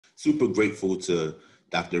super grateful to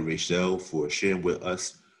Dr. Rachelle for sharing with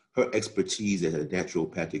us her expertise as a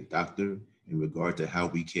naturopathic doctor in regard to how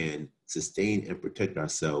we can sustain and protect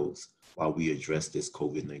ourselves while we address this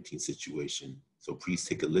COVID-19 situation. So please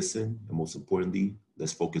take a listen, and most importantly,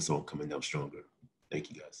 let's focus on coming out stronger.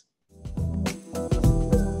 Thank you, guys.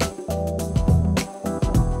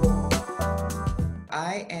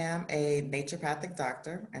 I am a naturopathic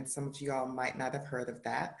doctor, and some of you all might not have heard of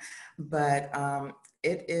that, but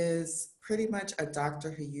it is pretty much a doctor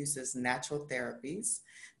who uses natural therapies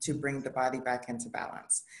to bring the body back into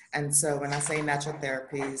balance. And so when I say natural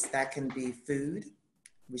therapies, that can be food.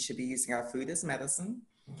 We should be using our food as medicine.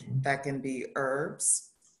 That can be herbs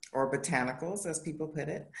or botanicals, as people put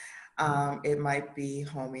it. It might be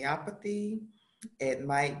homeopathy. It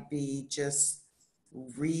might be just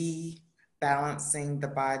rebalancing the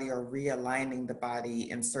body or realigning the body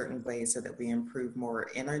in certain ways so that we improve more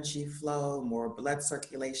energy flow, more blood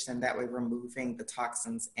circulation, and that way we're moving the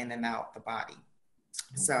toxins in and out the body.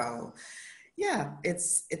 So yeah,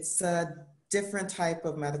 it's a different type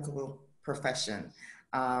of medical profession.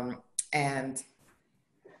 And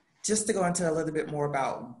just to go into a little bit more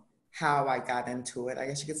about how I got into it, I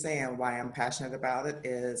guess you could say, and why I'm passionate about it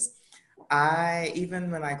is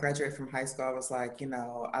even when I graduated from high school, I was like, I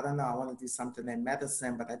don't know, I want to do something in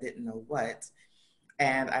medicine, but I didn't know what.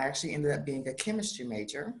 And I actually ended up being a chemistry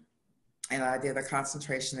major, and I did a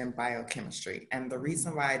concentration in biochemistry. And the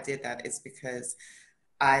reason why I did that is because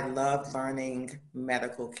I loved learning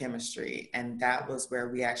medical chemistry, and that was where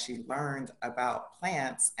we actually learned about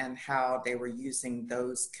plants and how they were using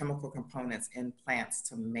those chemical components in plants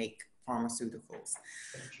to make pharmaceuticals.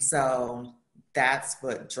 So that's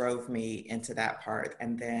what drove me into that part.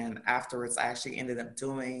 And then afterwards, I actually ended up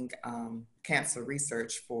doing cancer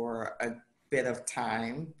research for a bit of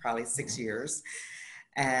time, probably 6 years.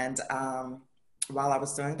 And while I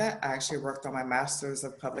was doing that, I actually worked on my Master's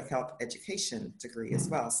of Public Health Education degree as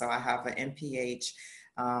well. So I have an MPH,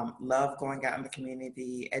 love going out in the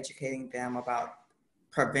community, educating them about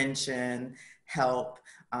prevention, help,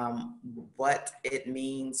 what it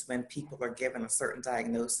means when people are given a certain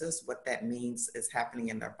diagnosis, what that means is happening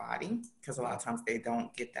in their body, because a lot of times they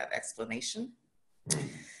don't get that explanation.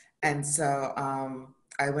 And so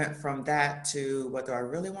I went from that to what do I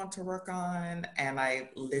really want to work on? And I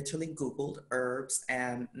literally Googled herbs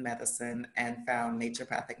and medicine and found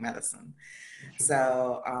naturopathic medicine.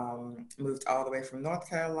 So moved all the way from North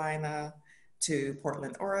Carolina to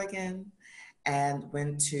Portland, Oregon, and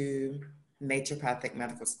went to naturopathic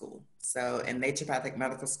medical school. So in naturopathic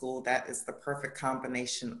medical school, that is the perfect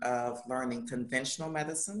combination of learning conventional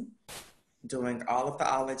medicine, doing all of the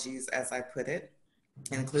ologies, as I put it,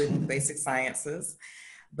 including basic sciences.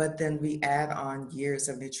 But then we add on years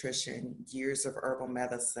of nutrition, years of herbal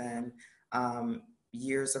medicine,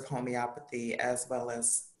 years of homeopathy, as well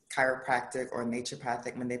as chiropractic or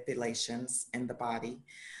naturopathic manipulations in the body.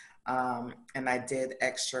 And I did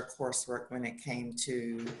extra coursework when it came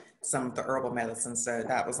to some of the herbal medicine. So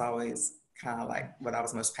that was always kind of like what I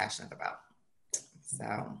was most passionate about.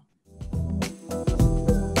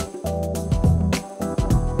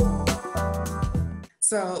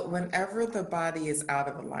 So whenever the body is out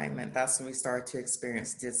of alignment, that's when we start to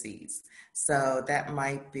experience disease. So that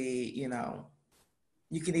might be,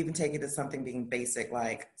 you can even take it as something being basic,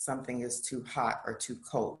 like something is too hot or too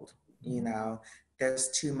cold, there's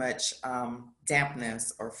too much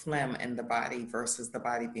dampness or phlegm in the body versus the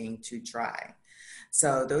body being too dry.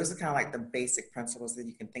 So those are kind of like the basic principles that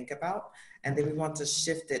you can think about. And then we want to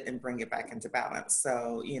shift it and bring it back into balance.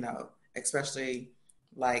 So, especially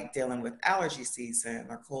like dealing with allergy season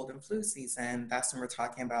or cold and flu season, that's when we're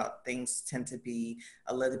talking about things tend to be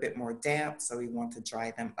a little bit more damp. So we want to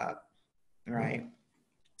dry them up, right?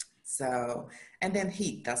 So, and then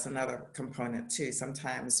heat, that's another component too.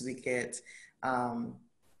 Sometimes we get,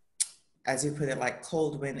 as you put it, like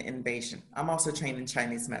cold wind invasion. I'm also trained in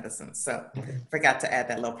Chinese medicine, so forgot to add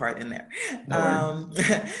that little part in there.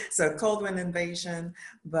 So cold wind invasion,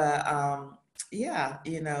 but yeah,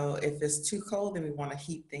 if it's too cold, then we want to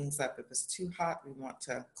heat things up. If it's too hot, we want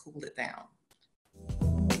to cool it down.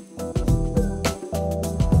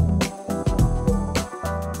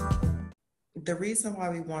 The reason why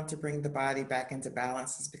we want to bring the body back into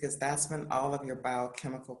balance is because that's when all of your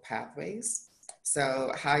biochemical pathways,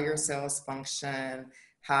 so how your cells function,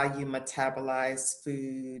 how you metabolize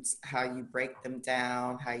foods, how you break them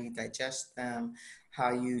down, how you digest them,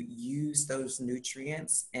 how you use those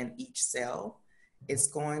nutrients in each cell, it's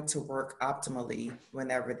going to work optimally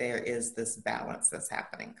whenever there is this balance that's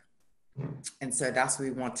happening. And so that's what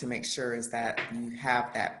we want to make sure is that you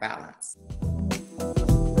have that balance.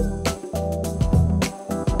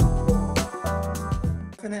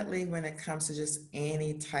 Definitely when it comes to just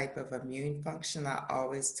any type of immune function, I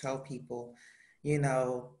always tell people, you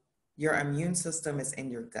know, your immune system is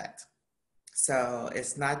in your gut. So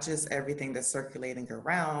it's not just everything that's circulating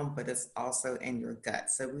around, but it's also in your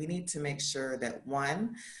gut. So we need to make sure that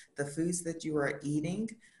one, the foods that you are eating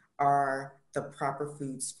are the proper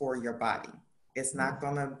foods for your body. It's not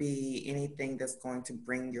going to be anything that's going to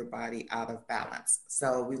bring your body out of balance.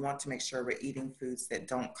 So we want to make sure we're eating foods that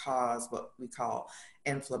don't cause what we call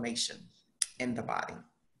inflammation in the body,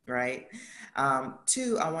 right?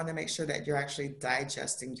 Two, I want to make sure that you're actually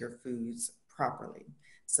digesting your foods properly.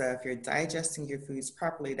 So if you're digesting your foods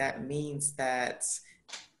properly, that means that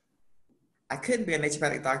I couldn't be a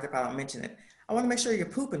naturopathic doctor if I don't mention it. I want to make sure you're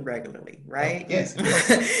pooping regularly, right? Oh, yes,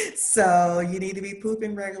 yes. So you need to be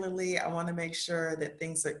pooping regularly. I want to make sure that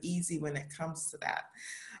things are easy when it comes to that.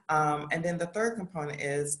 And then the third component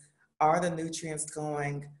is, are the nutrients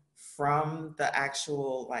going from the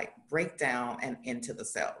actual like breakdown and into the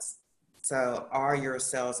cells? So are your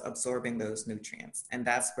cells absorbing those nutrients? And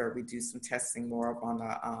that's where we do some testing more on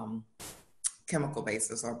a chemical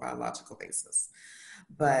basis or biological basis.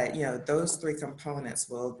 But you know, those three components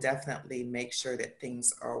will definitely make sure that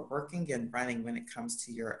things are working and running when it comes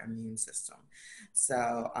to your immune system.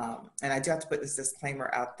 So, and I do have to put this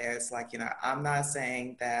disclaimer out there. It's like, you know, I'm not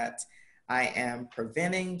saying that I am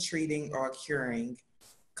preventing, treating, or curing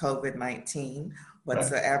COVID-19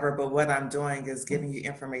 whatsoever, but what I'm doing is giving you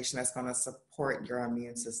information that's going to support your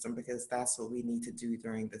immune system, because that's what we need to do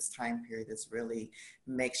during this time period, is really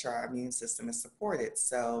make sure our immune system is supported.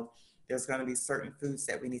 So there's going to be certain foods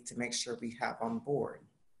that we need to make sure we have on board.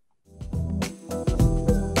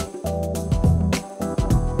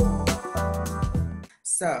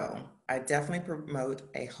 So I definitely promote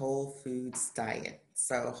a whole foods diet.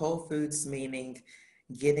 So whole foods meaning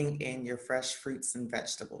getting in your fresh fruits and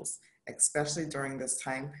vegetables, especially during this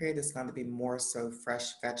time period. It's going to be more so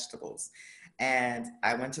fresh vegetables. And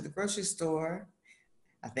I went to the grocery store.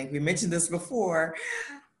 I think we mentioned this before.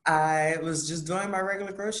 I was just doing my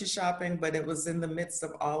regular grocery shopping, but it was in the midst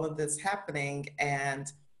of all of this happening.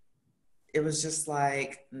 And it was just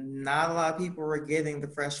like not a lot of people were getting the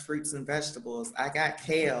fresh fruits and vegetables. I got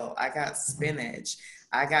kale, I got spinach,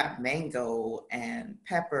 I got mango and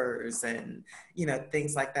peppers and, you know,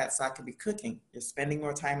 things like that. So I could be cooking. You're spending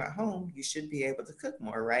more time at home, you should be able to cook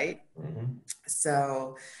more, right? Mm-hmm.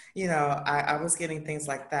 So, you know, I was getting things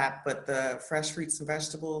like that, but the fresh fruits and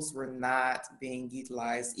vegetables were not being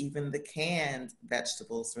utilized. Even the canned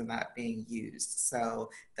vegetables were not being used. So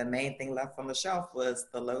the main thing left on the shelf was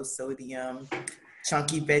the low sodium,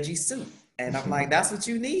 chunky veggie soup. And I'm like, that's what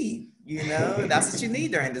you need, you know, that's what you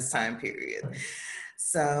need during this time period.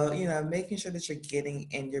 So, you know, making sure that you're getting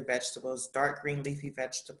in your vegetables, dark green leafy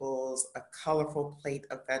vegetables, a colorful plate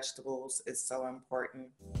of vegetables is so important.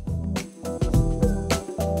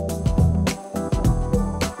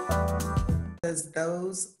 Because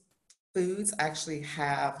those foods actually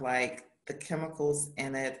have like the chemicals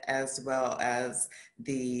in it as well as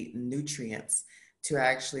the nutrients to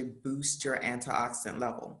actually boost your antioxidant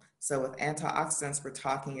level. So with antioxidants, we're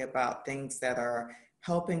talking about things that are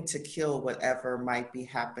helping to kill whatever might be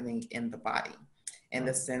happening in the body, in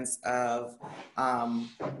the sense of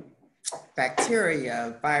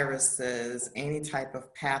bacteria, viruses, any type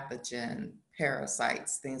of pathogen,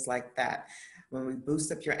 parasites, things like that. When we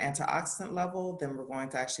boost up your antioxidant level, then we're going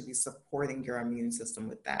to actually be supporting your immune system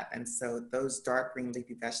with that. And so those dark green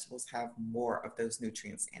leafy vegetables have more of those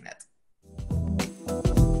nutrients in it.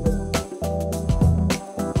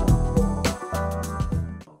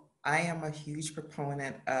 I am a huge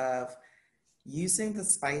proponent of using the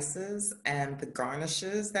spices and the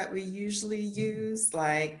garnishes that we usually use,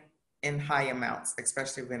 like in high amounts,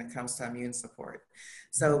 especially when it comes to immune support.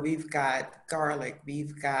 So we've got garlic,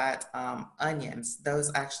 we've got onions.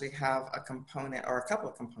 Those actually have a component or a couple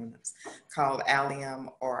of components called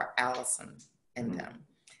allium or allicin in them.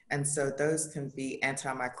 And so those can be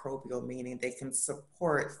antimicrobial, meaning they can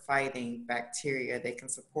support fighting bacteria, they can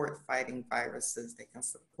support fighting viruses, they can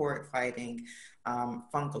support fighting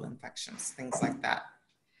fungal infections, things like that.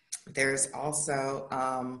 There's also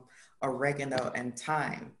oregano and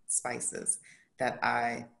thyme spices that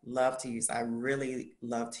I love to use. I really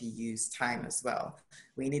love to use thyme as well.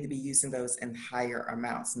 We need to be using those in higher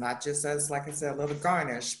amounts, not just as, like I said, a little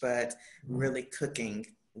garnish, but really cooking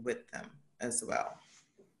with them as well.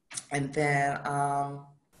 And then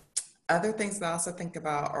other things that I also think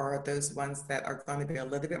about are those ones that are going to be a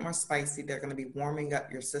little bit more spicy. They're going to be warming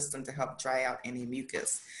up your system to help dry out any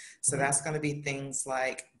mucus. So that's going to be things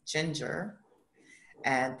like ginger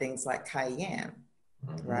and things like cayenne.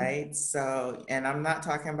 right? So, and I'm not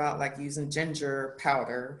talking about like using ginger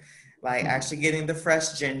powder, like actually getting the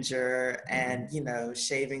fresh ginger and, you know,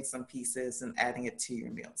 shaving some pieces and adding it to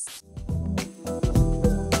your meals.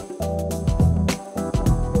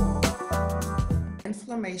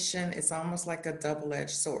 Inflammation is almost like a double-edged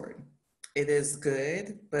sword. It is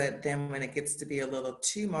good, but then when it gets to be a little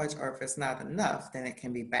too much, or if it's not enough, then it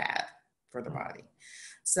can be bad for the body.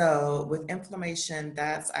 So with inflammation,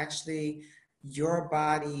 that's actually your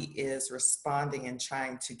body is responding and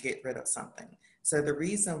trying to get rid of something. So the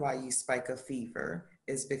reason why you spike a fever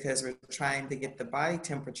is because we're trying to get the body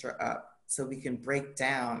temperature up so we can break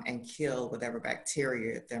down and kill whatever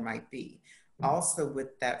bacteria there might be. Also,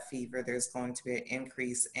 with that fever, there's going to be an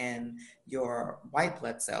increase in your white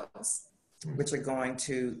blood cells, which are going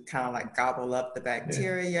to kind of like gobble up the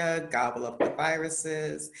bacteria, gobble up the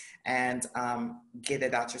viruses, and get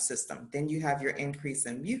it out your system. Then you have your increase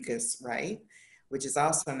in mucus, right? Which is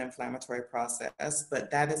also an inflammatory process,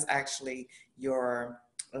 but that is actually your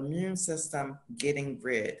immune system getting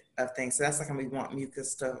rid of things. So that's like when we want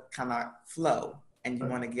mucus to kind of flow and you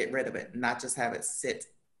want to get rid of it, not just have it sit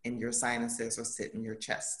in your sinuses or sit in your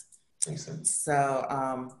chest. Makes sense.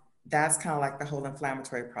 So that's kind of like the whole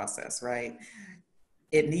inflammatory process, right?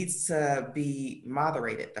 It needs to be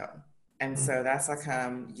moderated though. And so that's like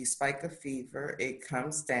you spike a fever, it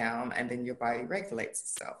comes down, and then your body regulates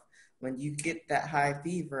itself. When you get that high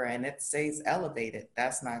fever and it stays elevated,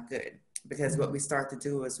 that's not good. Because what we start to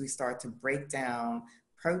do is we start to break down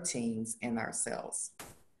proteins in our cells.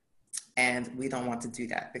 And we don't want to do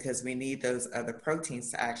that because we need those other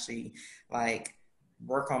proteins to actually like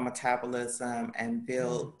work on metabolism and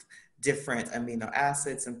build different amino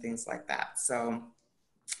acids and things like that. So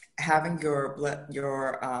having your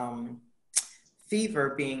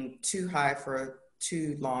fever being too high for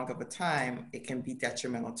too long of a time, it can be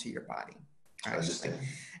detrimental to your body. Actually.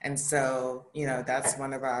 And so, you know, that's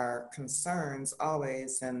one of our concerns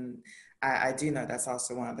always. And I do know that's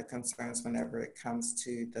also one of the concerns whenever it comes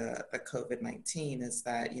to the COVID-19 is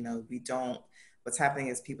that, you know, what's happening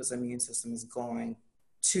is people's immune system is going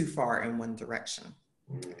too far in one direction.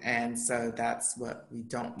 And so that's what we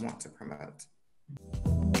don't want to promote.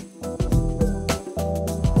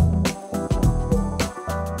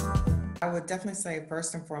 I would definitely say,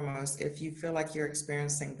 first and foremost, if you feel like you're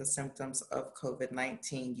experiencing the symptoms of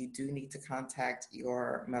COVID-19, you do need to contact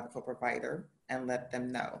your medical provider and let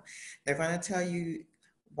them know. They're going to tell you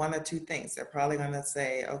one or two things. They're probably going to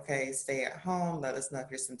say, okay, stay at home, let us know if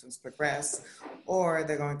your symptoms progress, or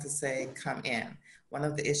they're going to say, come in. One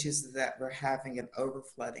of the issues is that we're having an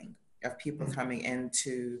overflooding of people coming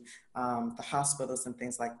into the hospitals and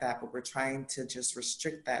things like that, but we're trying to just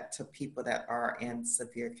restrict that to people that are in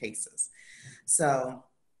severe cases. So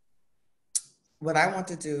what I want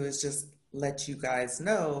to do is just let you guys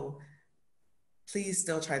know, please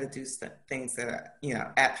still try to do things that are, you know,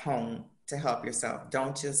 at home to help yourself.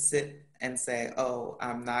 Don't just sit and say, oh,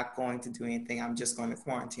 I'm not going to do anything, I'm just going to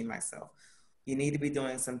quarantine myself. You need to be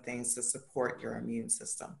doing some things to support your immune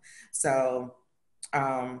system. So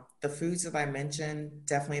the foods that I mentioned,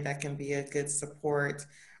 definitely that can be a good support.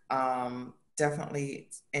 Definitely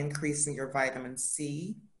increasing your vitamin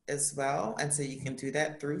C as well. And so you can do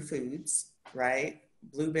that through foods, right?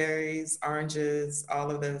 Blueberries, oranges,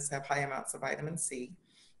 all of those have high amounts of vitamin C.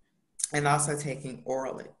 And also taking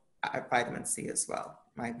orally vitamin C as well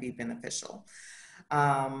might be beneficial.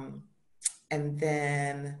 And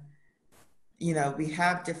then, you know, we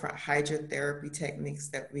have different hydrotherapy techniques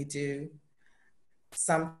that we do.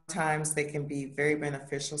 Sometimes they can be very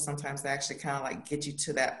beneficial. Sometimes they actually kind of like get you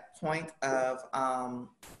to that point of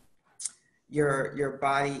your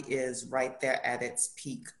body is right there at its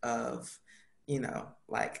peak of, you know,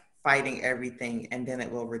 like fighting everything, and then it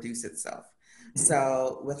will reduce itself.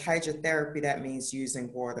 So with hydrotherapy, that means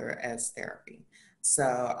using water as therapy.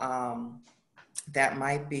 So that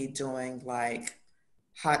might be doing like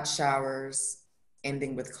hot showers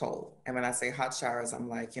ending with cold. And when I say hot showers, I'm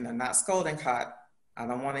like, you know, not scalding hot. I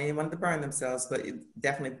don't want anyone to burn themselves, but it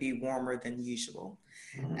definitely be warmer than usual.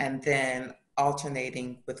 And then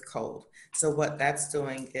alternating with cold. So what that's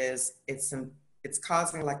doing is it's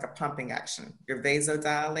causing like a pumping action. You're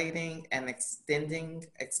vasodilating and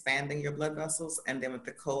expanding your blood vessels. And then with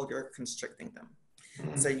the cold, you're constricting them.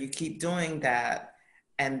 So you keep doing that.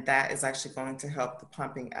 And that is actually going to help the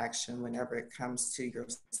pumping action whenever it comes to your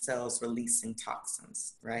cells releasing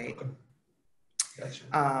toxins, right? Okay.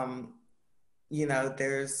 Gotcha. You know,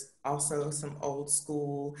 there's also some old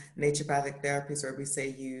school naturopathic therapies where we say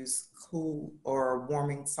use cool or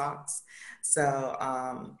warming socks. So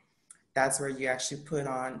that's where you actually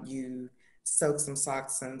you soak some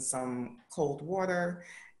socks in some cold water,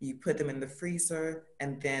 you put them in the freezer,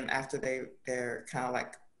 and then after they're kind of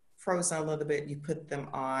like frozen a little bit, you put them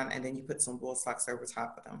on, and then you put some wool socks over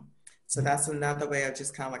top of them. So that's another way of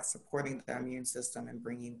just kind of like supporting the immune system and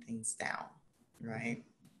bringing things down, right?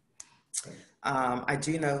 I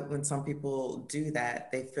do know when some people do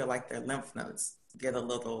that, they feel like their lymph nodes get a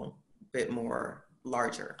little bit more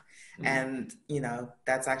larger. And, you know,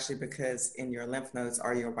 that's actually because in your lymph nodes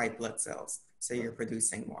are your white blood cells. So you're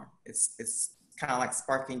producing more. It's kind of like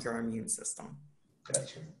sparking your immune system.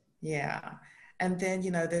 Gotcha. Yeah. And then,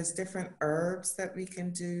 you know, there's different herbs that we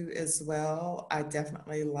can do as well. I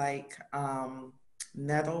definitely like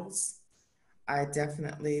nettles. I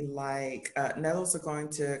definitely like nettles are going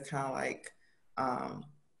to kind of like,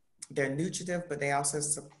 they're nutritive, but they also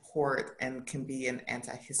support and can be an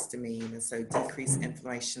antihistamine, and so decrease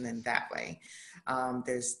inflammation in that way.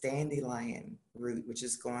 There's dandelion root, which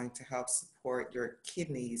is going to help support your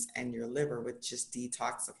kidneys and your liver with just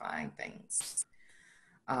detoxifying things.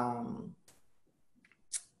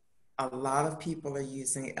 A lot of people are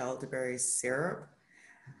using elderberry syrup.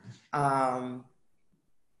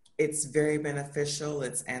 It's very beneficial.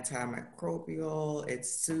 It's antimicrobial.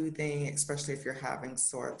 It's soothing, especially if you're having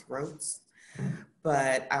sore throats.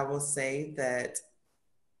 But I will say that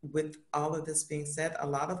with all of this being said, a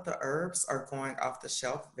lot of the herbs are going off the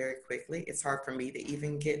shelf very quickly. It's hard for me to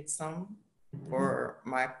even get some for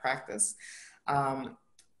my practice.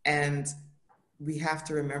 And we have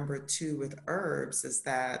to remember too with herbs is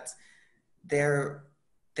that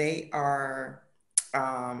they are,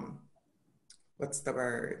 what's the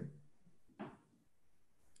word?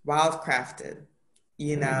 Wildcrafted,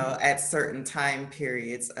 you know, at certain time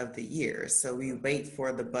periods of the year. So we wait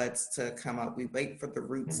for the buds to come up, we wait for the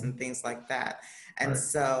roots and things like that. And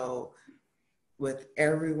so with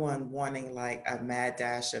everyone wanting like a mad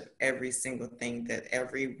dash of every single thing that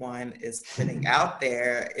everyone is putting out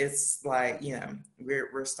there, it's like, you know,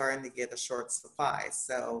 we're starting to get a short supply.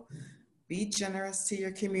 So be generous to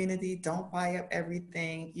your community. Don't buy up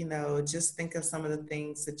everything. You know, just think of some of the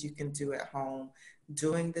things that you can do at home.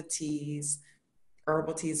 Doing the teas,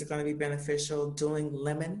 herbal teas are going to be beneficial. Doing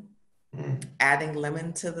lemon, adding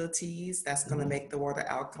lemon to the teas, that's going to make the water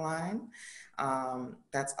alkaline.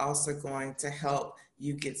 That's also going to help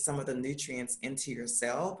you get some of the nutrients into your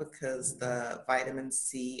cell because the vitamin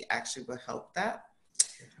C actually will help that.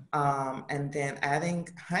 And then adding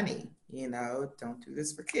honey, you know, don't do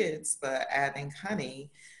this for kids, but adding honey,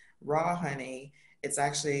 raw honey, it's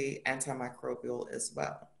actually antimicrobial as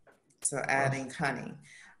well. So adding honey.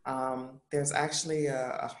 There's actually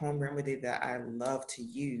a home remedy that I love to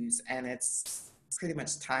use, and it's pretty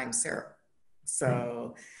much thyme syrup.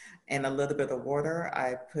 So in a little bit of water,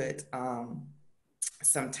 I put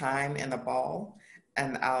some thyme in a ball,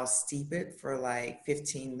 and I'll steep it for like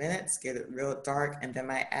 15 minutes, get it real dark, and then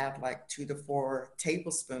I add like 2 to 4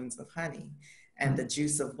 tablespoons of honey and the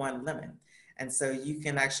juice of 1 lemon. And so you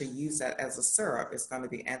can actually use that as a syrup. It's going to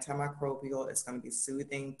be antimicrobial. It's going to be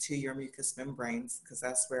soothing to your mucous membranes because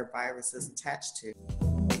that's where virus is attached to.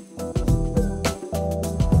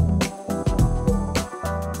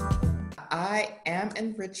 I am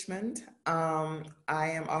in Richmond. I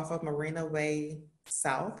am off of Marina Way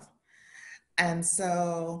South. And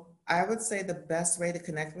so I would say the best way to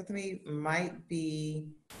connect with me might be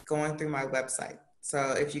going through my website.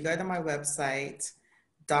 So if you go to my website,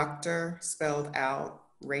 Doctor spelled out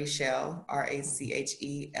Rachelle,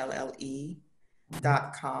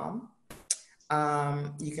 RACHELLE.com.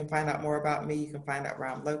 You can find out more about me. You can find out where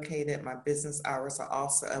I'm located. My business hours are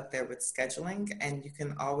also up there with scheduling, and you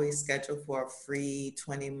can always schedule for a free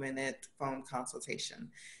 20-minute phone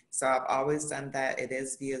consultation. So I've always done that. It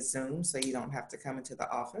is via Zoom, so you don't have to come into the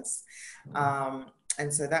office.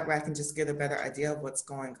 And so that way I can just get a better idea of what's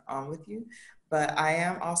going on with you. But I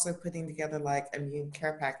am also putting together like immune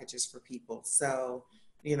care packages for people. So,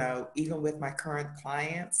 you know, even with my current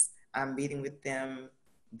clients, I'm meeting with them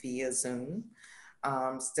via Zoom,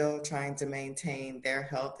 still trying to maintain their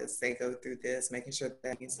health as they go through this, making sure that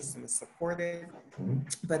the immune system is supported.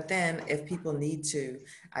 But then if people need to,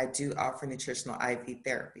 I do offer nutritional IV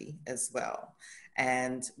therapy as well.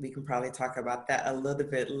 And we can probably talk about that a little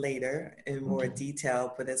bit later in more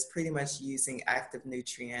detail, but it's pretty much using active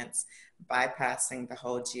nutrients, bypassing the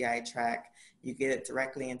whole GI tract. You get it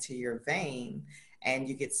directly into your vein and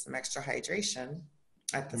you get some extra hydration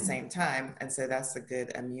at the same time. And so that's a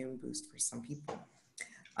good immune boost for some people.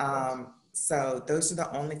 So those are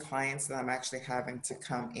the only clients that I'm actually having to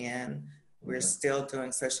come in. We're still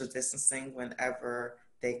doing social distancing whenever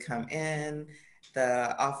they come in.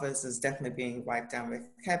 The office is definitely being wiped down with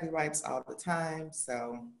heavy wipes all the time.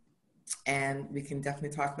 So And we can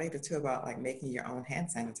definitely talk later too about like making your own hand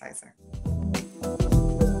sanitizer.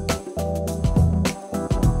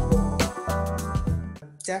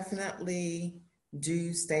 Definitely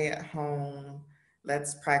do stay at home.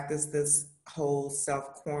 Let's practice this whole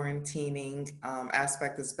self-quarantining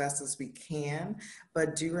aspect as best as we can.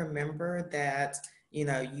 But do remember that, you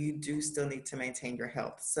know, you do still need to maintain your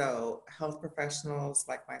health. So health professionals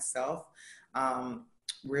like myself,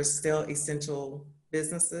 we're still essential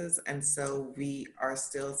businesses. And so we are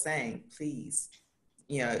still saying, please,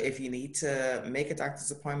 you know, if you need to make a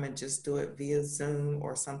doctor's appointment, just do it via Zoom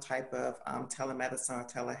or some type of telemedicine or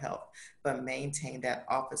telehealth, but maintain that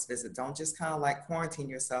office visit. Don't just kind of like quarantine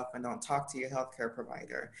yourself and don't talk to your healthcare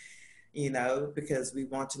provider, you know, because we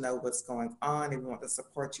want to know what's going on and we want to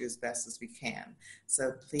support you as best as we can.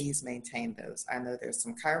 So please maintain those. I know there's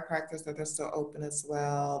some chiropractors that are still open as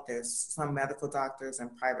well. There's some medical doctors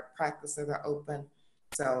and private practice that are open.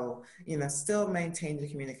 So, you know, still maintain your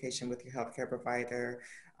communication with your healthcare provider.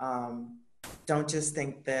 Um, don't just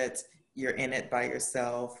think that you're in it by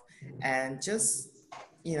yourself, and just,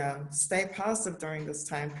 you know, stay positive during this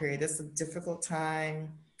time period. It's a difficult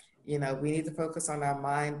time. You know, we need to focus on our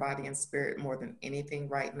mind, body, and spirit more than anything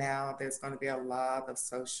right now. There's going to be a lot of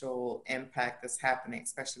social impact that's happening,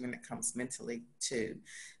 especially when it comes mentally too.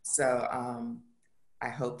 So I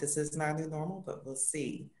hope this is not a new normal, but we'll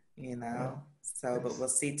see, you know. So, but we'll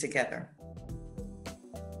see together.